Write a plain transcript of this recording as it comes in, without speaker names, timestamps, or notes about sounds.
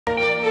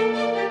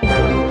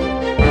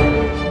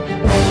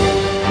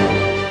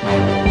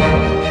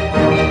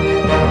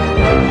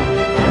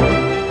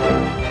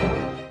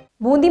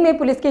बूंदी में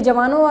पुलिस के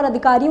जवानों और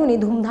अधिकारियों ने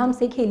धूमधाम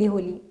से खेली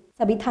होली।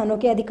 सभी थानों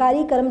के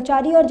अधिकारी,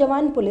 कर्मचारी और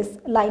जवान पुलिस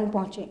लाइन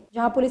पहुंचे,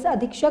 जहां पुलिस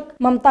अधीक्षक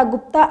ममता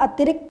गुप्ता,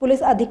 अतिरिक्त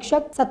पुलिस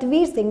अधीक्षक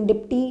सतवीर सिंह,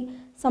 डिप्टी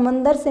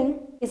समंदर सिंह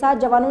के साथ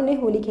जवानों ने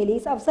होली खेली।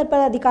 इस अवसर पर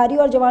अधिकारी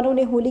और जवानों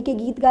ने होली के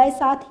गीत गाए,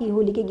 साथ ही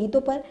होली के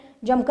गीतों पर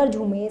जमकर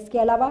झूमे। इसके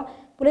अलावा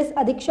पुलिस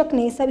अधीक्षक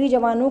ने सभी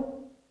जवानों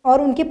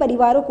और उनके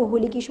परिवारों को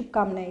होली की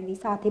शुभकामनाएं दी।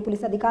 साथ ही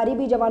पुलिस अधिकारी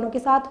भी जवानों के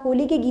साथ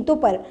होली के गीतों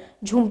पर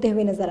झूमते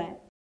हुए नजर आए।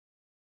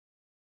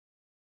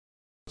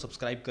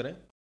 सब्सक्राइब करें।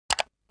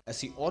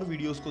 ऐसी और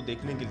वीडियोस को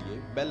देखने के लिए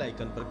बेल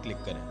आइकन पर क्लिक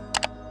करें।